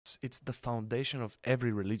gratitude. It's the foundation of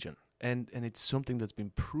every religion, and it's something that's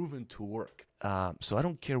been proven to work. So I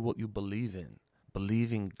don't care what you believe in.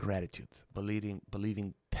 Believe in gratitude. Believe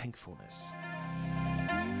in thankfulness.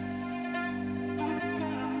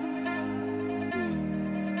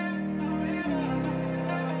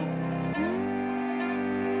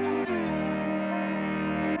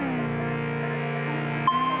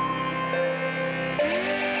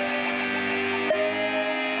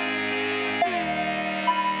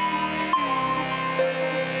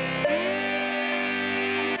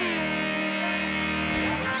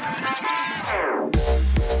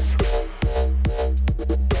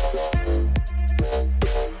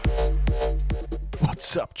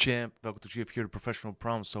 What's up, champ? Welcome to GF here, the professional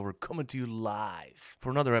problem solver, coming to you live for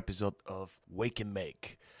another episode of Wake and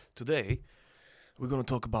Make. Today, we're going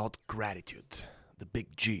to talk about gratitude, the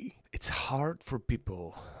big G. It's hard for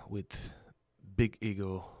people with big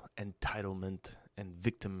ego, entitlement, and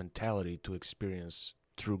victim mentality to experience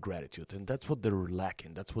true gratitude. And that's what they're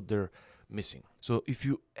lacking. That's what they're missing. So if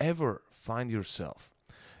you ever find yourself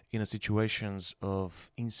in a situations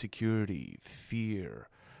of insecurity, fear,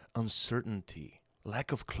 uncertainty,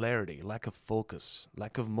 lack of clarity, lack of focus,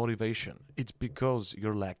 lack of motivation, it's because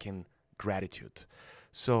you're lacking gratitude.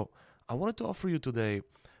 So I wanted to offer you today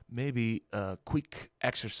maybe a quick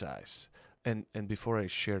exercise. And before I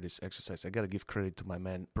share this exercise, I got to give credit to my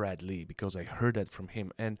man Brad Lee, because I heard that from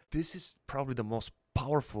him. And this is probably the most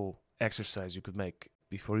powerful exercise you could make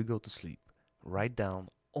before you go to sleep. Write down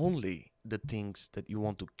only the things that you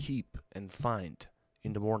want to keep and find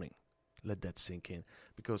in the morning. Let that sink in,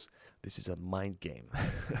 because this is a mind game.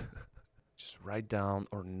 Just write down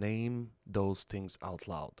or name those things out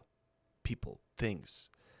loud. People,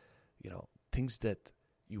 things, things that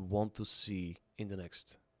you want to see in the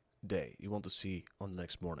next day, you want to see on the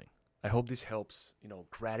next morning. I hope this helps.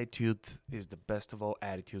 Gratitude is the best of all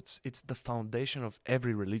attitudes. It's the foundation of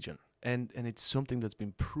every religion, and it's something that's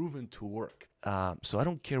been proven to work. So I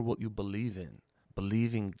don't care what you believe in.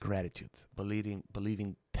 Believe in gratitude. Believe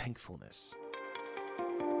in thankfulness.